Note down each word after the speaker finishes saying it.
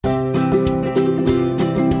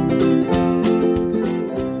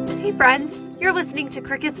friends. You're listening to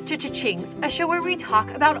Crickets to Cha-Chings, a show where we talk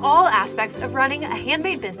about all aspects of running a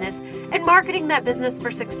handmade business and marketing that business for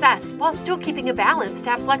success while still keeping a balance to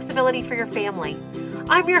have flexibility for your family.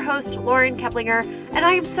 I'm your host, Lauren Keplinger, and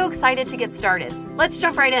I am so excited to get started. Let's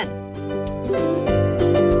jump right in.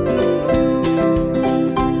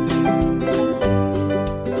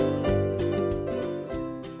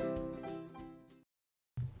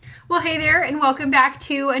 Well, hey there, and welcome back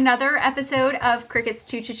to another episode of Crickets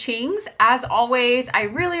to Cha-Chings. As always, I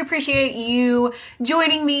really appreciate you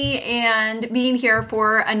joining me and being here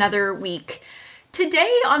for another week.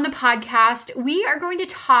 Today on the podcast, we are going to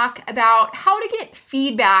talk about how to get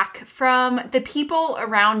feedback from the people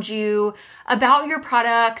around you about your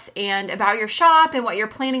products and about your shop and what you're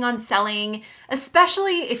planning on selling,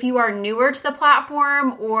 especially if you are newer to the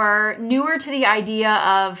platform or newer to the idea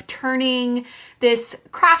of turning this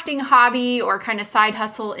crafting hobby or kind of side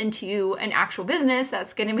hustle into an actual business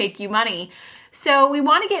that's going to make you money. So we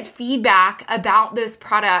want to get feedback about those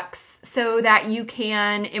products so that you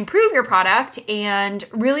can improve your product and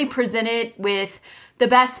really present it with the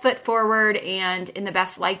best foot forward and in the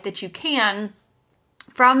best light that you can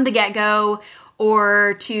from the get-go,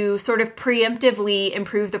 or to sort of preemptively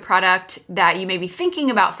improve the product that you may be thinking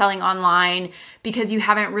about selling online because you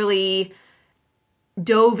haven't really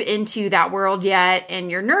dove into that world yet and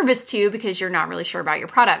you're nervous to because you're not really sure about your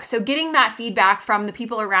product. So getting that feedback from the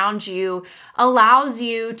people around you allows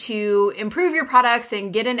you to improve your products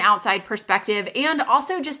and get an outside perspective, and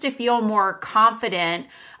also just to feel more confident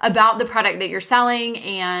about the product that you're selling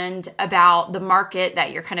and about the market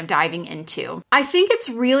that you're kind of diving into. I think it's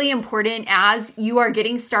really important as you are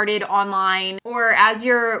getting started online or as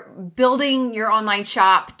you're building your online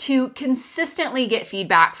shop to consistently get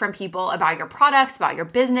feedback from people about your products, about your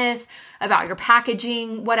business, about your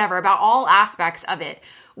packaging, whatever, about all aspects of it.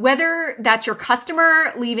 Whether that's your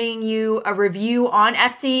customer leaving you a review on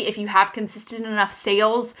Etsy, if you have consistent enough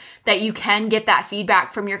sales that you can get that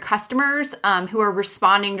feedback from your customers who are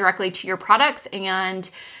responding directly to your products and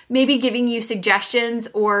maybe giving you suggestions,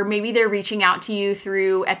 or maybe they're reaching out to you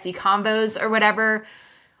through Etsy combos or whatever.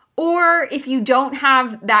 Or if you don't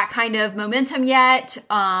have that kind of momentum yet,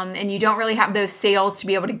 and you don't really have those sales to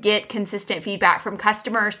be able to get consistent feedback from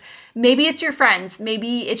customers, maybe it's your friends,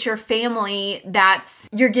 maybe it's your family that's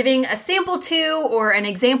you're giving a sample to or an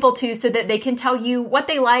example to so that they can tell you what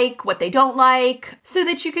they like, what they don't like, so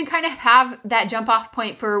that you can kind of have that jump off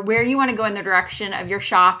point for where you want to go in the direction of your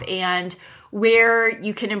shop and where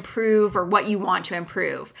you can improve or what you want to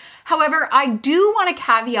improve. However, I do want to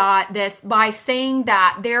caveat this by saying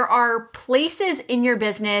that there are places in your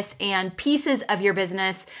business and pieces of your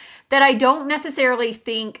business that I don't necessarily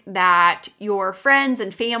think that your friends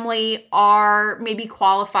and family are maybe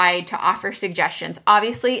qualified to offer suggestions.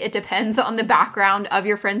 Obviously, it depends on the background of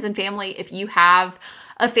your friends and family. If you have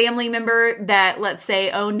a family member that, let's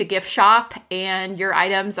say, owned a gift shop and your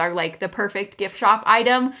items are like the perfect gift shop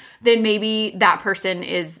item, then maybe that person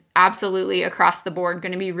is absolutely across the board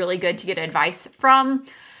going to be really good to get advice from.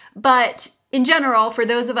 But in general, for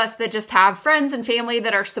those of us that just have friends and family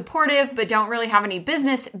that are supportive but don't really have any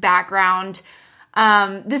business background,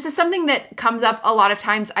 this is something that comes up a lot of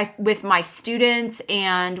times with my students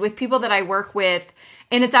and with people that I work with.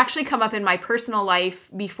 And it's actually come up in my personal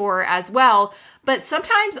life before as well. But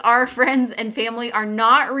sometimes our friends and family are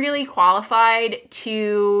not really qualified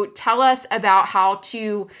to tell us about how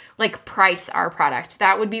to price our product.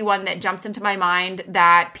 That would be one that jumps into my mind,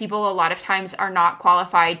 that people a lot of times are not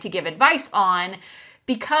qualified to give advice on,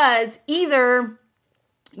 because either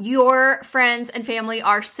your friends and family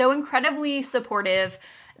are so incredibly supportive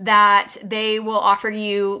that they will offer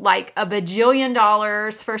you like $1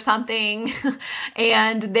 bajillion for something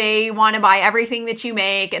and they want to buy everything that you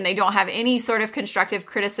make and they don't have any sort of constructive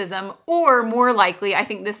criticism, or more likely, I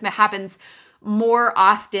think this happens more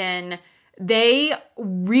often, they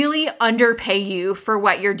really underpay you for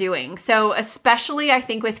what you're doing. So especially I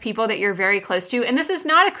think with people that you're very close to, and this is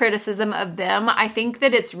not a criticism of them, I think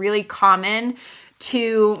that it's really common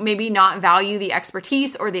to maybe not value the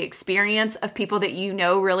expertise or the experience of people that you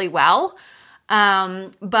know really well.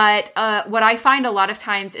 But what I find a lot of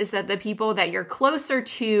times is that the people that you're closer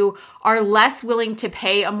to are less willing to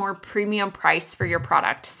pay a more premium price for your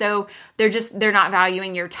product. So they're not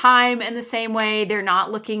valuing your time in the same way. They're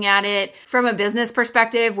not looking at it from a business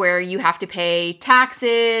perspective where you have to pay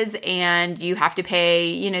taxes and you have to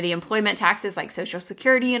pay, the employment taxes like Social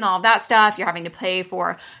Security and all of that stuff. You're having to pay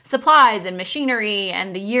for supplies and machinery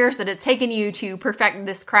and the years that it's taken you to perfect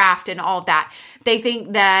this craft and all of that. They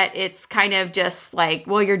think that it's kind of just like,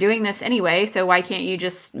 well, you're doing this anyway, so why can't you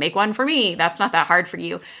just make one for me? That's not that hard for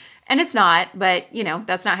you. And it's not, but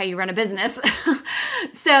that's not how you run a business.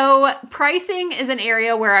 So pricing is an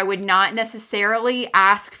area where I would not necessarily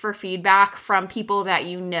ask for feedback from people that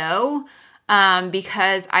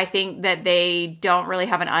because I think that they don't really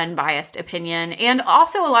have an unbiased opinion. And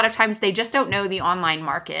also a lot of times they just don't know the online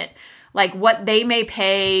market. Like what they may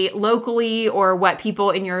pay locally or what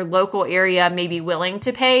people in your local area may be willing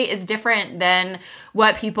to pay is different than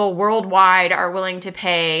what people worldwide are willing to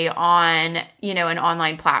pay on, an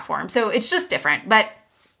online platform. So it's just different.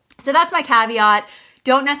 So that's my caveat.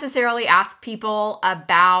 Don't necessarily ask people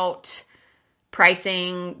about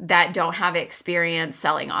pricing that don't have experience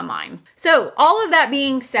selling online. So all of that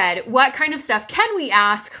being said, what kind of stuff can we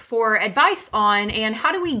ask for advice on, and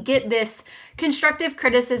how do we get this constructive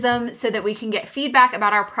criticism so that we can get feedback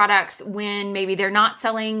about our products when maybe they're not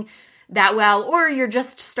selling that well or you're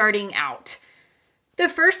just starting out? The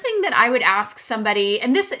first thing that I would ask somebody,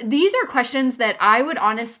 and these are questions that I would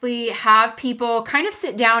honestly have people kind of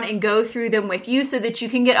sit down and go through them with you so that you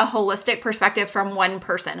can get a holistic perspective from one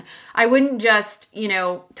person. I wouldn't just,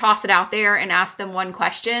 toss it out there and ask them one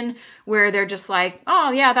question where they're just like,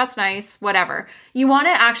 oh yeah, that's nice, whatever. You want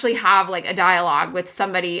to actually have like a dialogue with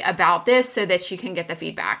somebody about this so that you can get the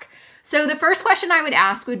feedback. So the first question I would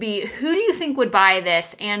ask would be, who do you think would buy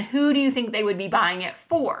this and who do you think they would be buying it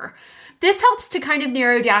for? This helps to kind of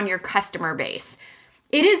narrow down your customer base.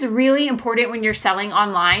 It is really important when you're selling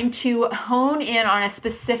online to hone in on a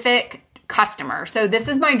specific customer. So this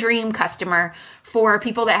is my dream customer. For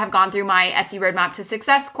people that have gone through my Etsy Roadmap to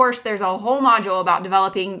Success course, there's a whole module about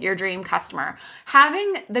developing your dream customer.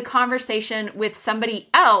 Having the conversation with somebody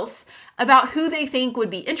else about who they think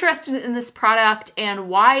would be interested in this product and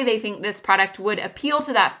why they think this product would appeal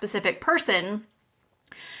to that specific person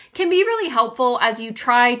can be really helpful as you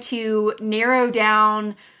try to narrow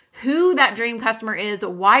down who that dream customer is,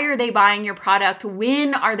 why are they buying your product,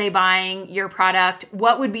 when are they buying your product,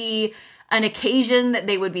 what would be an occasion that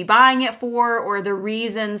they would be buying it for, or the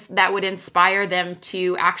reasons that would inspire them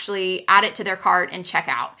to actually add it to their cart and check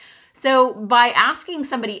out. So by asking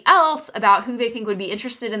somebody else about who they think would be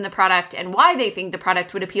interested in the product and why they think the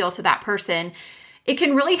product would appeal to that person, it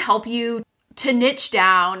can really help you to niche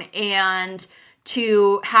down and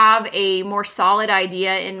to have a more solid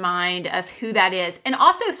idea in mind of who that is. And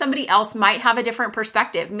also somebody else might have a different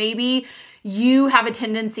perspective. Maybe you have a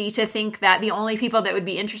tendency to think that the only people that would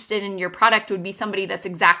be interested in your product would be somebody that's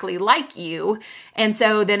exactly like you. And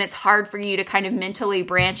so then it's hard for you to kind of mentally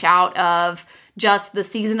branch out of just the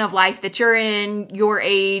season of life that you're in, your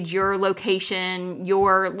age, your location,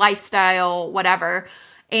 your lifestyle, whatever.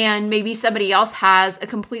 And maybe somebody else has a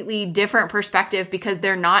completely different perspective because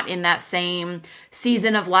they're not in that same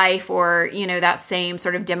season of life or, that same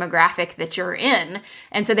sort of demographic that you're in.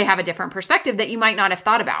 And so they have a different perspective that you might not have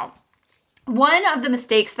thought about. One of the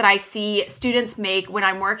mistakes that I see students make when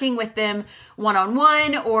I'm working with them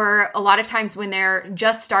one-on-one, or a lot of times when they're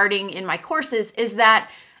just starting in my courses, is that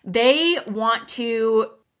they want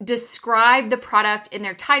to describe the product in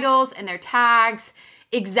their titles and their tags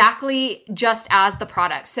exactly just as the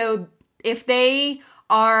product. So if they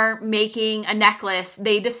are making a necklace,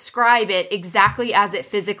 they describe it exactly as it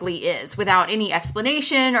physically is without any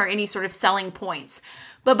explanation or any sort of selling points.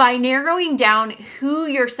 But by narrowing down who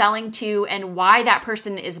you're selling to and why that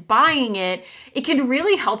person is buying it, it can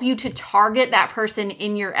really help you to target that person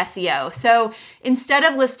in your SEO. So instead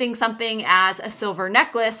of listing something as a silver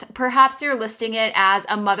necklace, perhaps you're listing it as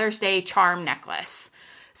a Mother's Day charm necklace.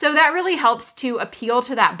 So that really helps to appeal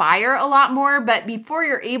to that buyer a lot more. But before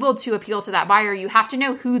you're able to appeal to that buyer, you have to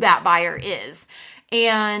know who that buyer is.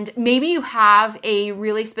 And maybe you have a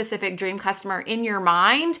really specific dream customer in your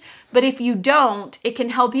mind, but if you don't, it can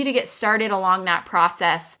help you to get started along that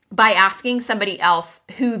process by asking somebody else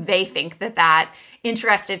who they think that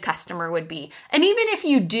interested customer would be. And even if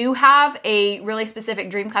you do have a really specific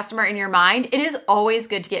dream customer in your mind, it is always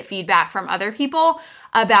good to get feedback from other people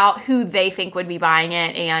about who they think would be buying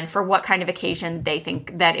it and for what kind of occasion they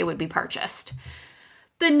think that it would be purchased.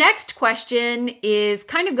 The next question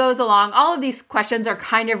goes along. All of these questions are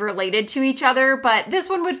kind of related to each other, but this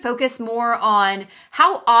one would focus more on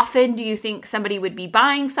how often do you think somebody would be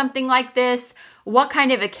buying something like this? What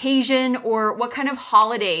kind of occasion or what kind of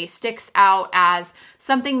holiday sticks out as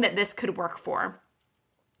something that this could work for?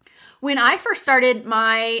 When I first started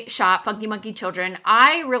my shop, Funky Monkey Children,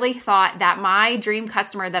 I really thought that my dream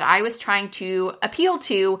customer that I was trying to appeal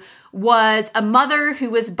to was a mother who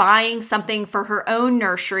was buying something for her own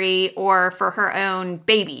nursery or for her own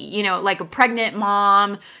baby, like a pregnant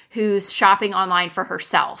mom who's shopping online for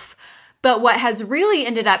herself. But what has really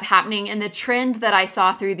ended up happening, and the trend that I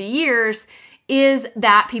saw through the years, is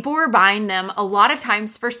that people were buying them a lot of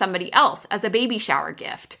times for somebody else as a baby shower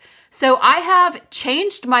gift. So I have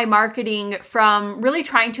changed my marketing from really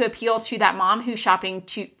trying to appeal to that mom who's shopping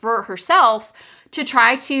for herself to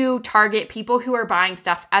try to target people who are buying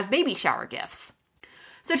stuff as baby shower gifts.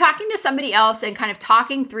 So talking to somebody else and kind of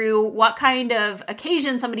talking through what kind of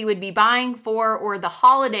occasion somebody would be buying for or the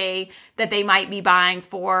holiday that they might be buying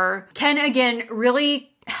for can, again,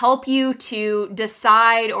 really help you to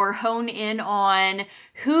decide or hone in on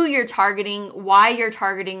who you're targeting, why you're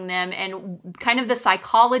targeting them, and kind of the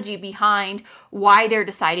psychology behind why they're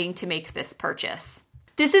deciding to make this purchase.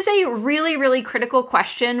 This is a really, really critical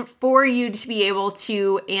question for you to be able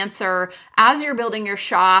to answer as you're building your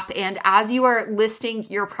shop and as you are listing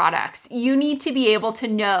your products. You need to be able to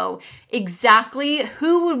know exactly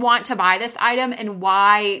who would want to buy this item and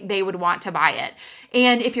why they would want to buy it.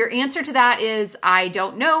 And if your answer to that is, I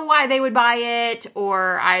don't know why they would buy it,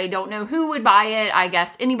 or I don't know who would buy it, I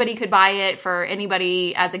guess anybody could buy it for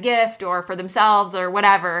anybody as a gift or for themselves or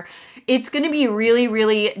whatever, it's going to be really,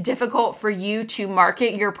 really difficult for you to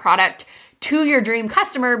market your product to your dream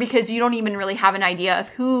customer because you don't even really have an idea of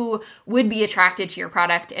who would be attracted to your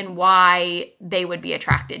product and why they would be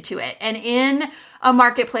attracted to it. And in a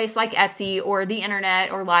marketplace like Etsy or the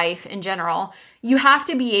internet or life in general, you have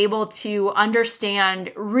to be able to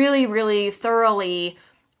understand really, really thoroughly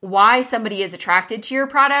why somebody is attracted to your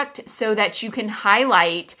product so that you can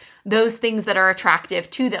highlight those things that are attractive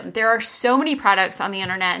to them. There are so many products on the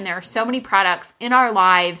internet and there are so many products in our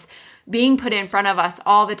lives being put in front of us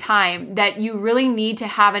all the time that you really need to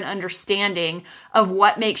have an understanding of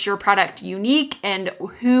what makes your product unique and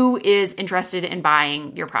who is interested in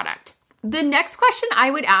buying your product. The next question I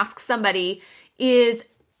would ask somebody is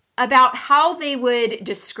about how they would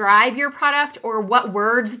describe your product or what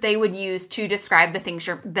words they would use to describe the things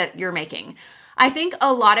that you're making. I think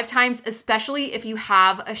a lot of times, especially if you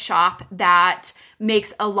have a shop that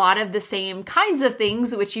makes a lot of the same kinds of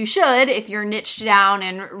things, which you should if you're niched down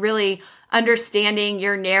and really understanding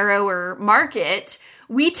your narrower market,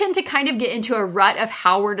 we tend to kind of get into a rut of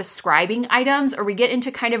how we're describing items, or we get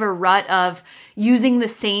into kind of a rut of using the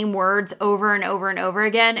same words over and over and over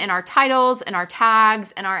again in our titles and our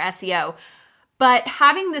tags and our SEO. But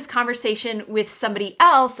having this conversation with somebody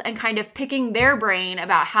else and kind of picking their brain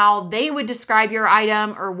about how they would describe your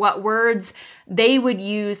item or what words they would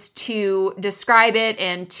use to describe it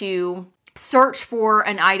and to search for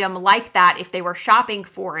an item like that if they were shopping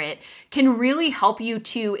for it can really help you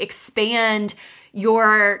to expand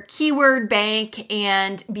your keyword bank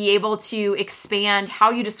and be able to expand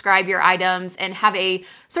how you describe your items and have a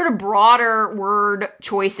sort of broader word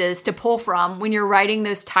choices to pull from when you're writing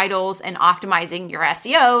those titles and optimizing your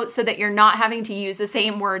SEO so that you're not having to use the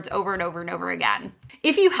same words over and over and over again.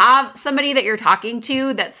 If you have somebody that you're talking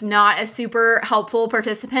to that's not a super helpful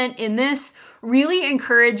participant in this, really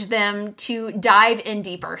encourage them to dive in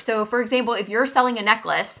deeper. So for example, if you're selling a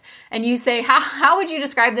necklace and you say, how would you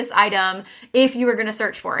describe this item if you were going to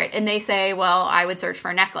search for it? And they say, well, I would search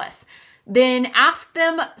for a necklace. Then ask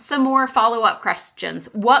them some more follow-up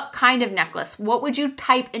questions. What kind of necklace? What would you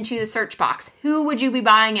type into the search box? Who would you be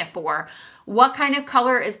buying it for? What kind of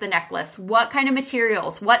color is the necklace? What kind of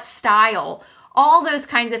materials? What style? All those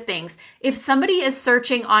kinds of things. If somebody is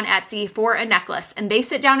searching on Etsy for a necklace and they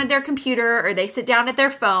sit down at their computer or they sit down at their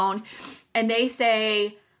phone and they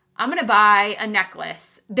say, I'm going to buy a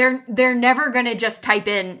necklace, they're never going to just type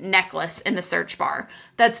in necklace in the search bar.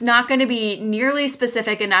 That's not going to be nearly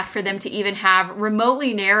specific enough for them to even have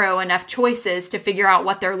remotely narrow enough choices to figure out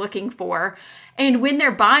what they're looking for. And when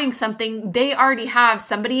they're buying something, they already have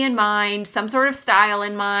somebody in mind, some sort of style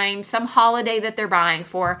in mind, some holiday that they're buying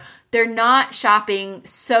for. They're not shopping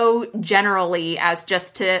so generally as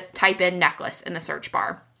just to type in necklace in the search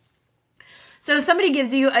bar. So if somebody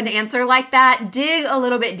gives you an answer like that, dig a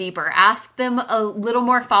little bit deeper. Ask them a little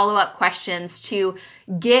more follow-up questions to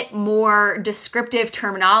get more descriptive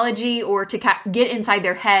terminology or to get inside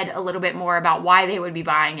their head a little bit more about why they would be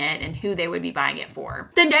buying it and who they would be buying it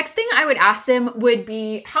for. The next thing I would ask them would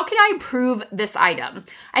be, how can I improve this item?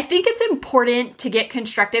 I think it's important to get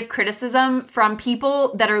constructive criticism from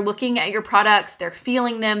people that are looking at your products, they're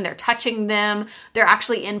feeling them, they're touching them, they're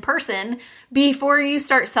actually in person before you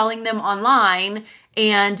start selling them online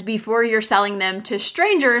and before you're selling them to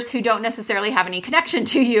strangers who don't necessarily have any connection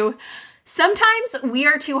to you. Sometimes we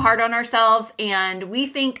are too hard on ourselves and we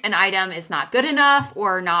think an item is not good enough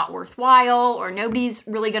or not worthwhile or nobody's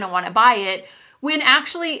really going to want to buy it when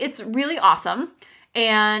actually it's really awesome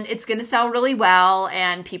and it's going to sell really well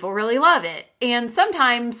and people really love it. And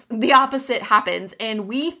sometimes the opposite happens and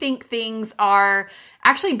we think things are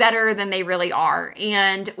actually better than they really are.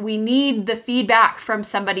 And we need the feedback from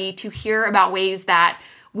somebody to hear about ways that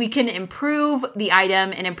we can improve the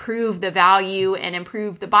item and improve the value and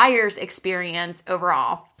improve the buyer's experience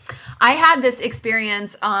overall. I had this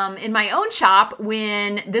experience in my own shop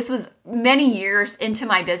when this was many years into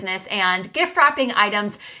my business, and gift wrapping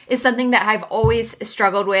items is something that I've always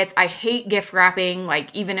struggled with. I hate gift wrapping,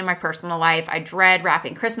 like even in my personal life. I dread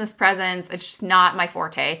wrapping Christmas presents. It's just not my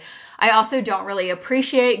forte. I also don't really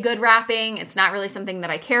appreciate good wrapping. It's not really something that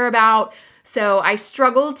I care about. So I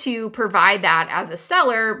struggle to provide that as a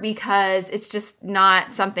seller because it's just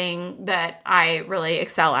not something that I really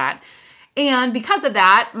excel at. And because of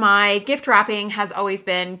that, my gift wrapping has always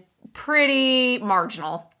been pretty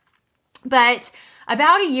marginal. But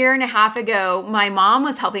about a year and a half ago, my mom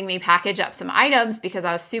was helping me package up some items because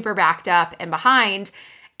I was super backed up and behind.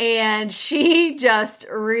 And she just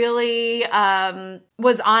really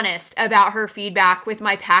was honest about her feedback with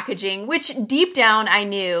my packaging, which deep down I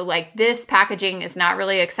knew like this packaging is not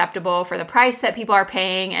really acceptable for the price that people are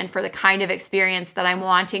paying and for the kind of experience that I'm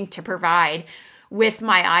wanting to provide with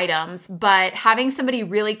my items. But having somebody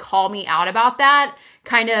really call me out about that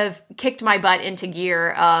kind of kicked my butt into gear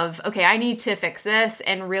of, okay, I need to fix this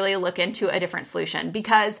and really look into a different solution.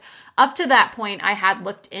 Because up to that point, I had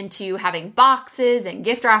looked into having boxes and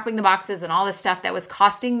gift wrapping the boxes and all this stuff that was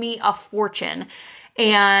costing me a fortune.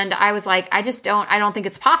 And I was like, I don't think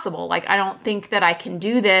it's possible. Like, I don't think that I can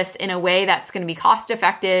do this in a way that's going to be cost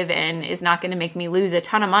effective and is not going to make me lose a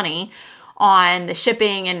ton of money on the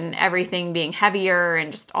shipping and everything being heavier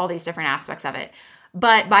and just all these different aspects of it.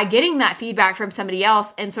 But by getting that feedback from somebody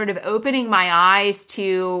else and sort of opening my eyes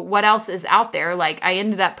to what else is out there, like I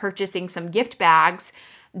ended up purchasing some gift bags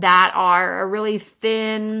that are a really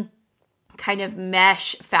thin kind of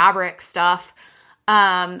mesh fabric stuff,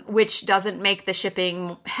 which doesn't make the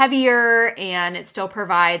shipping heavier, and it still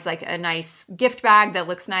provides like a nice gift bag that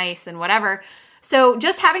looks nice and whatever. So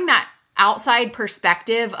just having that outside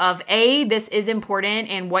perspective of A, this is important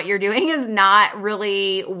and what you're doing is not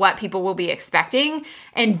really what people will be expecting.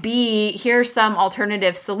 And B, here's some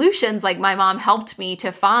alternative solutions like my mom helped me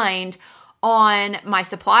to find on my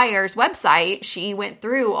supplier's website. She went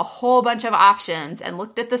through a whole bunch of options and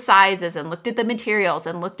looked at the sizes and looked at the materials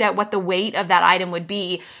and looked at what the weight of that item would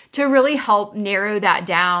be to really help narrow that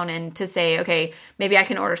down and to say, okay, maybe I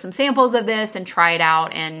can order some samples of this and try it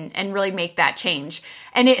out and really make that change.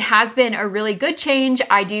 And it has been a really good change.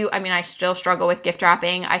 I still struggle with gift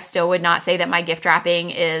wrapping. I still would not say that my gift wrapping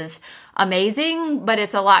is amazing, but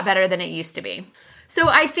it's a lot better than it used to be. So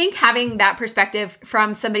I think having that perspective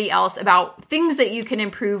from somebody else about things that you can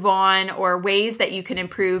improve on or ways that you can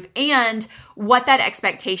improve and what that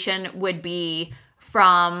expectation would be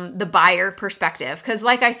from the buyer perspective. Because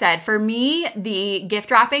like I said, for me, the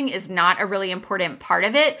gift wrapping is not a really important part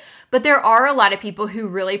of it, but there are a lot of people who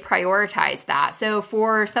really prioritize that. So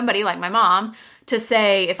for somebody like my mom to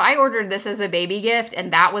say, if I ordered this as a baby gift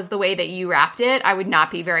and that was the way that you wrapped it, I would not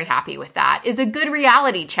be very happy with that, is a good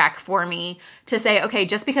reality check for me to say, okay,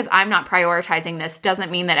 just because I'm not prioritizing this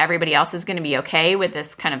doesn't mean that everybody else is going to be okay with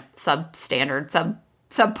this kind of substandard,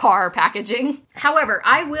 subpar packaging. However,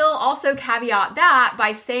 I will also caveat that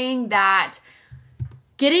by saying that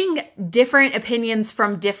getting different opinions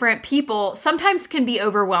from different people sometimes can be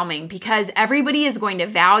overwhelming because everybody is going to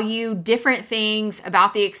value different things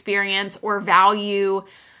about the experience or value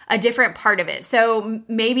a different part of it. So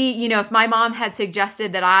maybe, if my mom had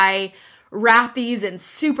suggested that I wrap these in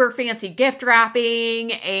super fancy gift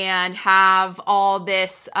wrapping and have all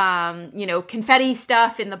this, confetti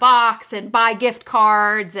stuff in the box and buy gift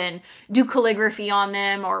cards and do calligraphy on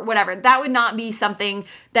them or whatever, that would not be something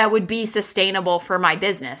that would be sustainable for my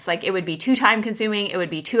business. Like it would be too time consuming. It would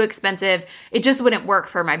be too expensive. It just wouldn't work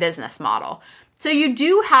for my business model. So you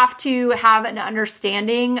do have to have an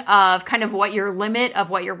understanding of kind of what your limit of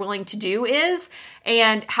what you're willing to do is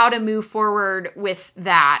and how to move forward with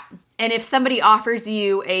that. And if somebody offers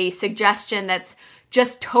you a suggestion that's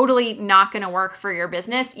just totally not going to work for your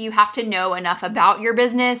business, you have to know enough about your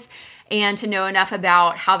business and to know enough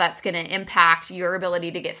about how that's going to impact your ability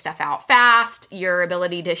to get stuff out fast, your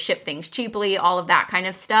ability to ship things cheaply, all of that kind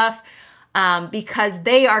of stuff. Because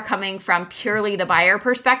they are coming from purely the buyer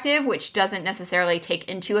perspective, which doesn't necessarily take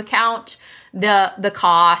into account the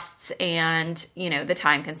costs and, the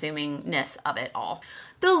time consumingness of it all.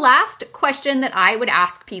 The last question that I would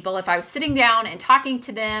ask people if I was sitting down and talking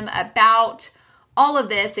to them about all of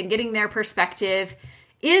this and getting their perspective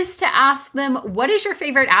is to ask them, what is your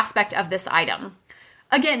favorite aspect of this item?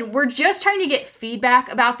 Again, we're just trying to get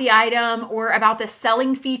feedback about the item or about the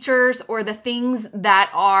selling features or the things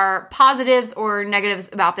that are positives or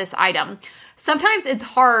negatives about this item. Sometimes it's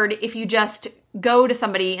hard if you just go to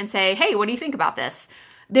somebody and say, hey, what do you think about this?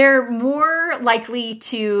 They're more likely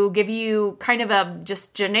to give you kind of a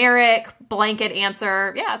just generic blanket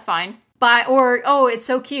answer. Yeah, it's fine. Or, oh, it's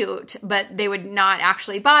so cute, but they would not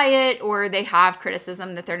actually buy it, or they have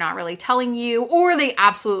criticism that they're not really telling you, or they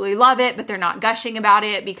absolutely love it, but they're not gushing about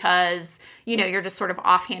it because, you're just sort of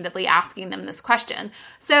offhandedly asking them this question.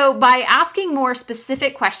 So by asking more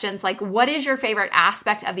specific questions, like what is your favorite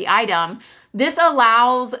aspect of the item, this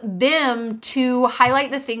allows them to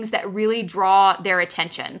highlight the things that really draw their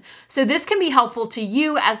attention. So this can be helpful to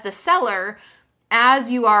you as the seller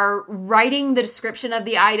as you are writing the description of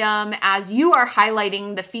the item, as you are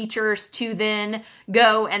highlighting the features to then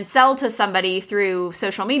go and sell to somebody through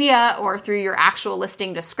social media or through your actual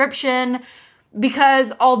listing description.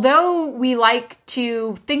 Because although we like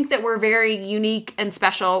to think that we're very unique and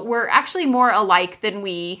special, we're actually more alike than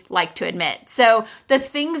we like to admit. So the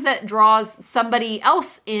things that draws somebody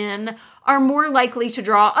else in are more likely to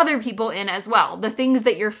draw other people in as well. The things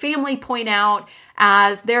that your family point out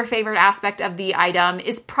as their favorite aspect of the item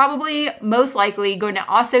is probably most likely going to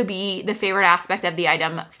also be the favorite aspect of the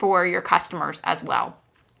item for your customers as well.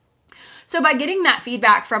 So by getting that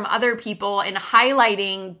feedback from other people and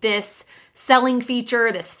highlighting this selling feature,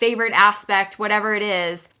 this favorite aspect, whatever it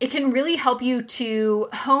is, it can really help you to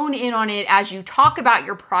hone in on it as you talk about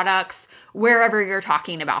your products wherever you're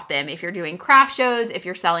talking about them. If you're doing craft shows, if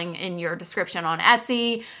you're selling in your description on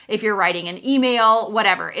Etsy, if you're writing an email,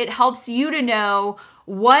 whatever, it helps you to know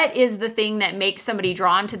what is the thing that makes somebody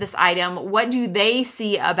drawn to this item? What do they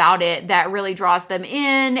see about it that really draws them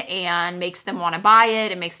in and makes them want to buy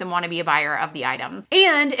it and makes them want to be a buyer of the item?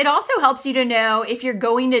 And it also helps you to know if you're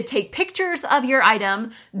going to take pictures of your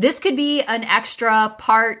item. This could be an extra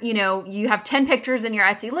part. You have 10 pictures in your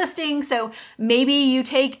Etsy listing, so maybe you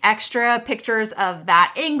take extra pictures of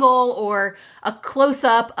that angle or a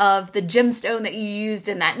close-up of the gemstone that you used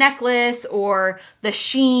in that necklace or the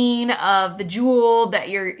sheen of the jewel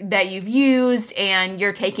that you've used, and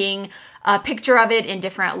you're taking a picture of it in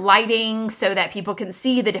different lighting so that people can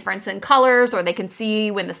see the difference in colors, or they can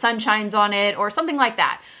see when the sun shines on it or something like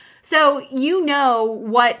that. So you know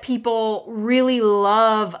what people really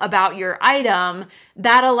love about your item.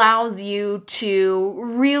 That allows you to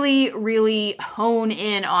really, really hone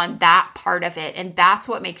in on that part of it. And that's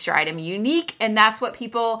what makes your item unique. And that's what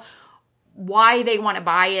why they want to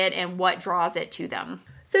buy it and what draws it to them.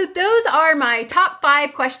 So those are my top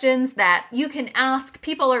 5 questions that you can ask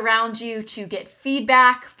people around you to get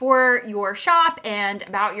feedback for your shop and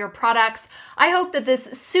about your products. I hope that this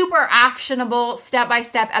super actionable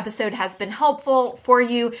step-by-step episode has been helpful for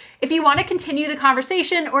you. If you want to continue the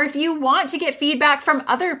conversation, or if you want to get feedback from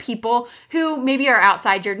other people who maybe are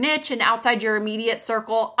outside your niche and outside your immediate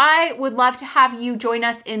circle, I would love to have you join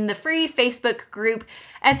us in the free Facebook group,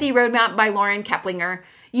 Etsy Roadmap by Lauren Keplinger.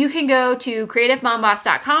 You can go to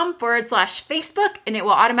creativemomboss.com/Facebook, and it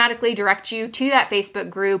will automatically direct you to that Facebook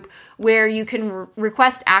group where you can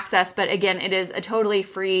request access. But again, it is a totally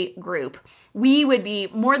free group. We would be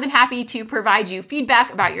more than happy to provide you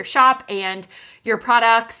feedback about your shop and your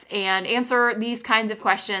products and answer these kinds of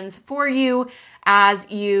questions for you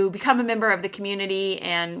as you become a member of the community,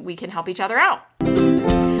 and we can help each other out.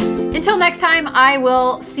 Until next time, I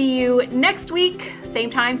will see you next week. Same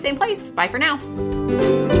time, same place. Bye for now.